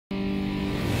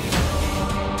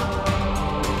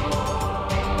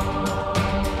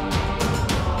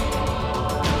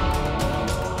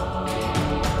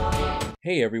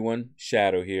Hey everyone,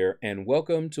 Shaedow here, and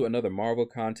welcome to another Marvel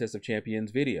Contest of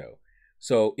Champions video.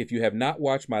 So if you have not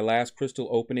watched my last crystal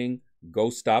opening, go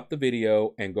stop the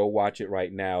video and go watch it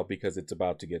right now because it's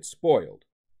about to get spoiled.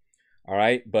 All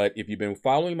right, but if you've been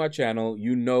following my channel,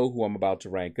 you know who I'm about to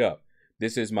rank up.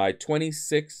 This is my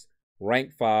 26th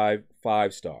rank 5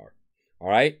 5-star. All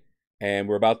right, and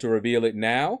we're about to reveal it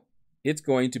now. It's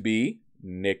going to be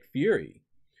Nick Fury.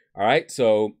 All right,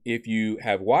 so if you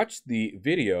have watched the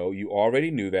video, you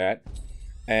already knew that.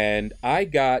 And I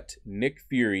got Nick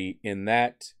Fury in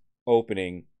that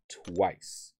opening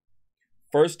twice.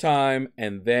 First time,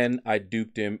 and then I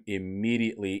duped him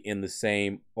immediately in the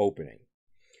same opening.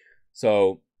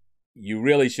 So you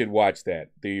really should watch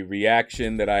that. The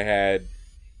reaction that I had,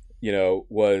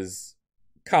 was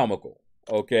comical,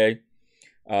 okay?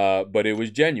 But it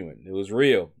was genuine. It was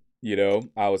real.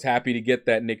 I was happy to get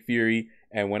that Nick Fury.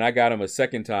 And when I got him a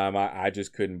second time, I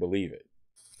just couldn't believe it.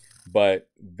 But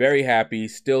very happy,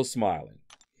 still smiling.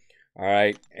 All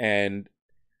right. And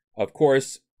of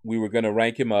course, we were going to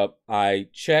rank him up. I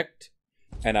checked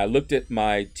and I looked at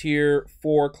my tier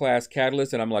 4 class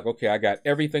catalyst and I'm like, okay, I got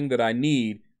everything that I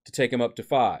need to take him up to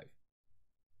 5.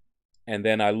 And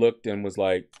then I looked and was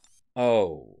like,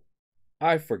 oh,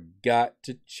 I forgot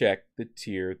to check the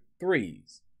tier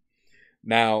 3s.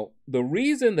 Now, the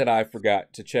reason that I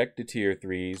forgot to check the tier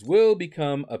 3s will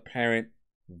become apparent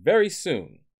very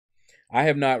soon. I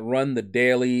have not run the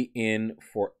daily in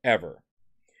forever,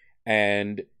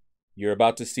 and you're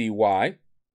about to see why.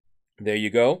 There you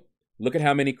go. Look at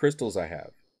how many crystals I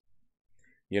have.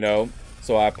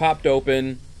 So I popped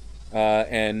open,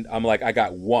 and I'm like, I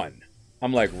got 1.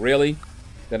 I'm like, really?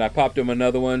 Then I popped him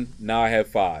another one. Now I have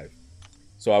 5.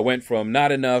 So I went from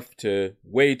not enough to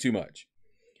way too much.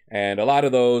 And a lot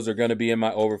of those are going to be in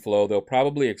my overflow. They'll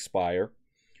probably expire,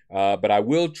 but I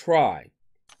will try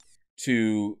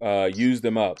to use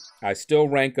them up. I still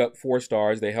rank up 4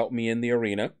 stars. They help me in the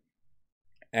arena,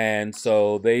 and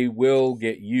so they will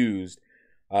get used.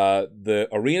 The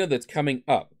arena that's coming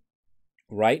up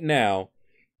right now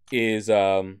is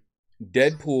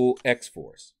Deadpool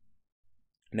X-Force.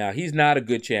 Now, he's not a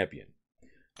good champion.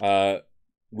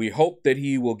 We hope that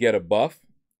he will get a buff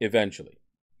eventually.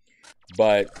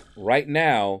 But right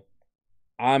now,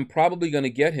 I'm probably going to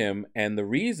get him, and the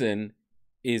reason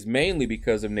is mainly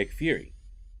because of Nick Fury.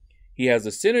 He has a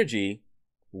synergy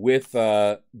with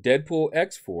Deadpool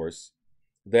X-Force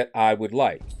that I would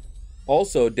like.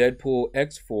 Also, Deadpool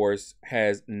X-Force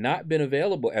has not been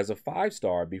available as a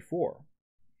 5-star before.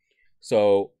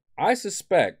 So I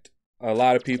suspect a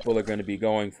lot of people are going to be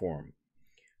going for him.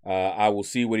 I will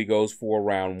see what he goes for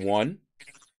round 1,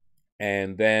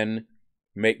 and then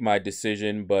make my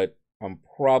decision, but I'm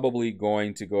probably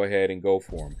going to go ahead and go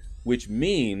for him, which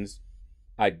means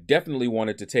I definitely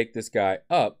wanted to take this guy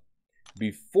up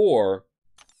before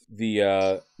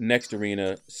the next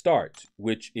arena starts,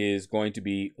 which is going to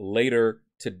be later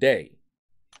today.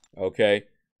 Okay,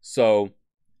 so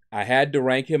I had to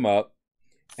rank him up,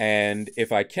 and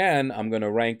if I can, I'm going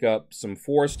to rank up some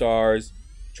 4 stars,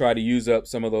 try to use up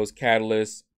some of those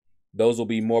catalysts. Those will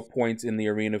be more points in the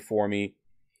arena for me,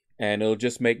 and it'll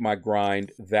just make my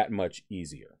grind that much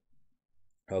easier.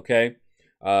 Okay,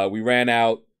 we ran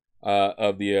out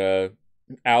of the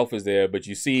alphas there, but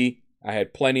you see I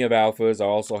had plenty of alphas. I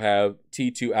also have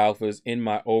T2 alphas in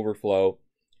my overflow,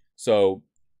 so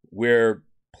we're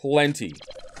plenty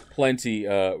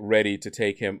ready to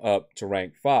take him up to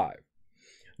rank 5.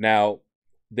 Now,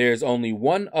 there's only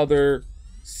one other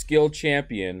skill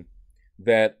champion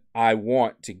that I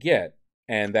want to get,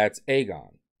 and that's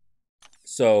Aegon.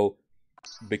 So,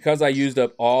 because I used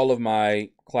up all of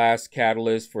my class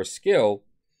catalysts for skill,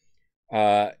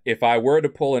 if I were to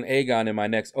pull an Aegon in my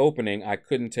next opening, I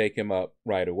couldn't take him up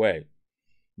right away.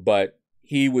 But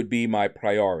he would be my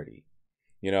priority.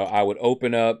 I would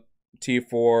open up tier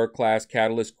 4 class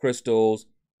catalyst crystals.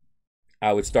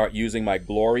 I would start using my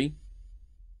glory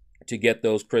to get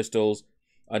those crystals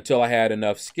until I had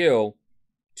enough skill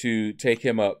to take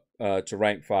him up to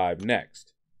rank 5 next.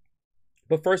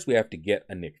 But first, we have to get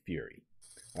a Nick Fury.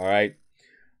 All right.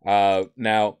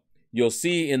 Now, you'll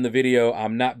see in the video,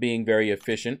 I'm not being very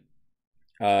efficient.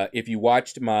 If you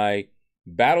watched my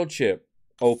battle chip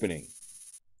opening,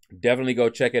 definitely go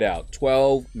check it out.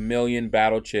 12 million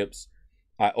battle chips.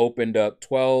 I opened up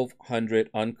 1,200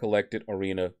 uncollected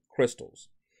arena crystals.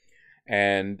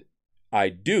 And I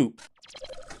duped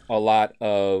a lot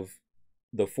of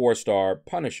the 4-star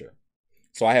Punisher.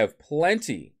 So I have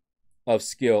plenty of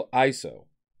skill ISO,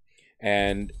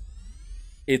 and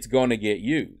it's going to get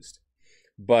used.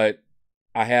 But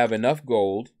I have enough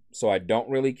gold, so I don't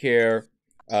really care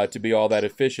to be all that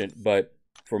efficient. But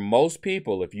for most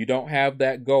people, if you don't have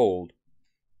that gold,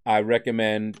 I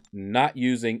recommend not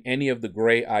using any of the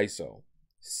gray ISO.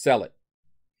 Sell it.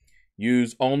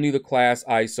 Use only the class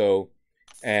ISO,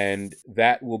 and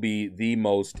that will be the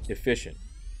most efficient.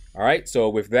 All right, so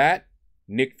with that,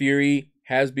 Nick Fury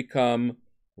has become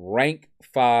rank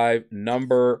 5,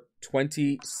 number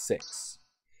 26.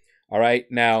 All right,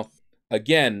 now,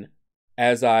 again,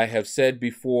 as I have said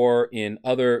before in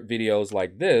other videos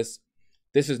like this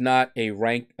is not a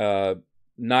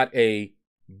not a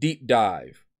deep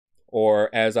dive, or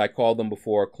as I called them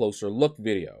before, closer look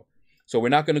video. So we're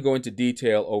not going to go into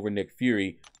detail over Nick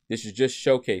Fury. This is just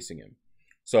showcasing him.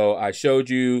 So I showed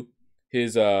you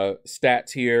his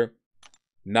stats here.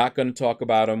 Not going to talk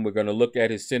about him. We're going to look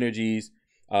at his synergies.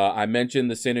 I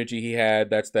mentioned the synergy he had.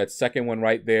 That's that second one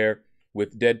right there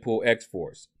with Deadpool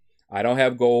X-Force. I don't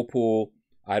have Goldpool.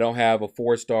 I don't have a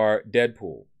 4-star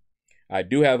Deadpool. I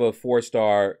do have a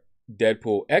 4-star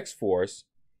Deadpool X-Force,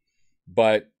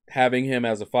 but having him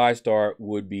as a 5-star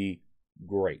would be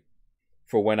great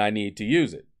for when I need to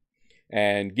use it.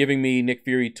 And giving me Nick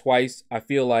Fury twice, I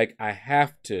feel like I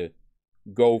have to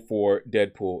go for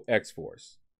Deadpool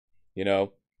X-Force. You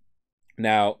know?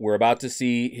 Now, we're about to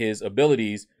see his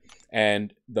abilities,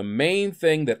 and the main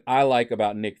thing that I like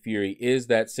about Nick Fury is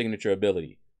that signature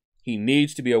ability. He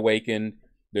needs to be awakened.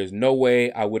 There's no way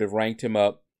I would have ranked him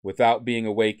up without being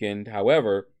awakened.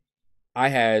 However, I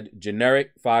had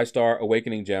generic 5-star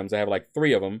awakening gems. I have like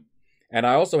 3 of them. And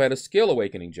I also had a skill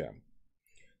awakening gem.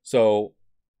 So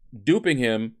duping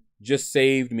him just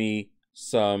saved me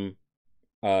some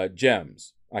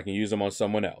gems. I can use them on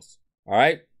someone else. All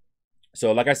right.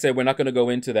 So like I said, we're not going to go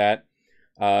into that.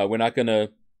 We're not going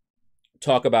to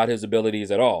talk about his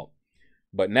abilities at all.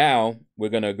 But now we're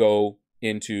going to go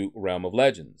into Realm of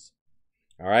Legends.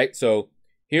 All right. So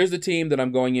here's the team that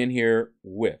I'm going in here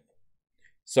with.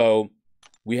 So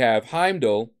we have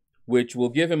Heimdall, which will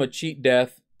give him a cheat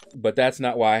death, but that's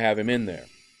not why I have him in there.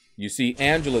 You see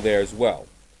Angela there as well.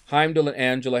 Heimdall and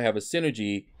Angela have a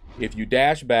synergy. If you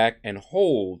dash back and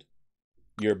hold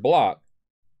your block,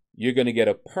 you're going to get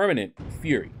a permanent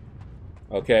Fury.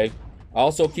 Okay?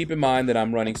 Also keep in mind that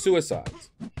I'm running suicides.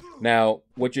 Now,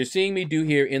 what you're seeing me do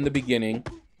here in the beginning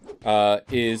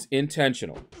is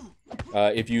intentional.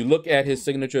 If you look at his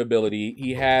signature ability,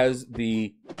 he has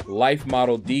the life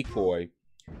model decoy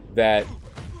that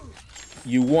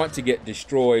you want to get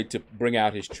destroyed to bring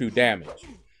out his true damage.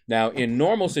 Now, in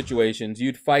normal situations,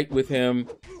 you'd fight with him,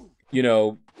 you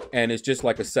know, and it's just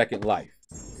like a second life.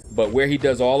 But where he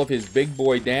does all of his big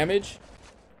boy damage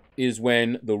is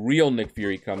when the real Nick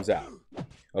Fury comes out.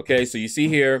 Okay, so you see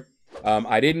here,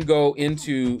 I didn't go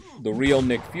into the real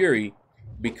Nick Fury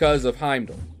because of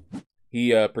Heimdall.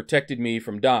 He protected me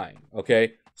from dying,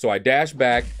 okay? So I dashed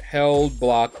back, held,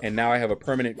 block, and now I have a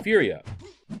permanent Fury up,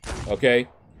 okay?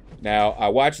 Now, I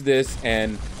watched this,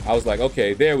 and I was like,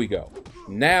 okay, there we go.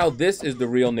 Now this is the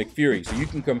real Nick Fury. So you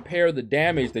can compare the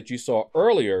damage that you saw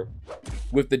earlier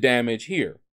with the damage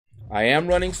here. I am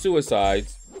running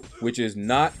suicides, which is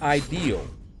not ideal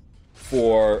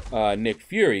for Nick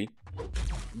Fury,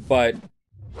 but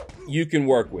you can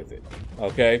work with it,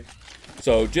 okay?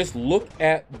 So just look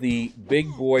at the big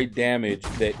boy damage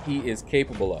that he is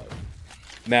capable of.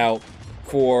 Now,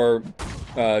 for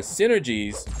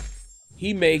synergies,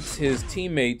 he makes his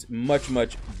teammates much,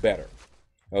 much better,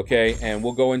 okay? And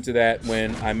we'll go into that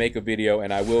when I make a video,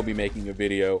 and I will be making a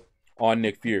video on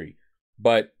Nick Fury.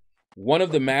 But one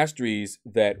of the masteries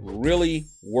that really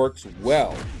works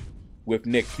well with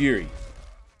Nick Fury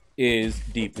is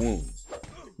Deep Wounds.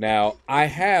 Now, I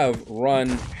have run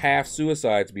half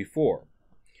suicides before.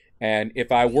 And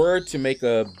if I were to make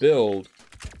a build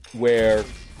where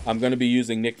I'm going to be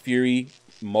using Nick Fury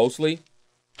mostly,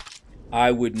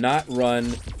 I would not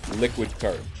run Liquid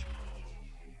Courage.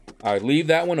 I'd leave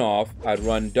that one off. I'd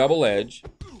run Double Edge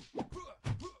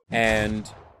and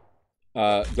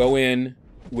go in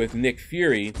with Nick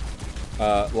Fury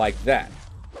like that.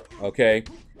 Okay?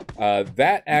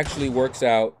 That actually works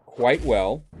out quite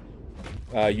well.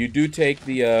 You do take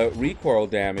the recoil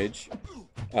damage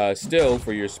still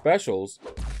for your specials,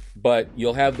 but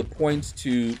you'll have the points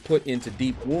to put into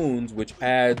Deep Wounds, which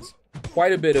adds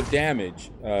quite a bit of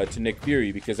damage to Nick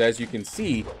Fury, because as you can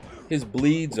see, his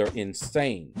bleeds are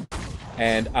insane.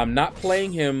 And I'm not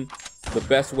playing him the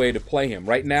best way to play him.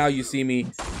 Right now, you see me,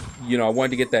 you know, I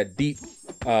wanted to get that deep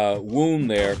wound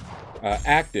there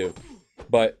active,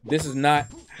 but this is not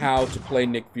how to play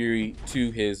Nick Fury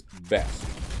to his best.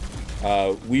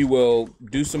 We will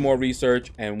do some more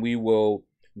research, and we will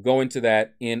go into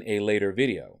that in a later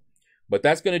video. But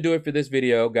that's going to do it for this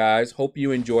video, guys. Hope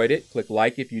you enjoyed it. Click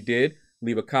like if you did.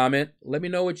 leave a comment. Let me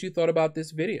know what you thought about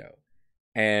this video.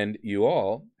 And you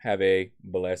all have a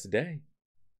blessed day.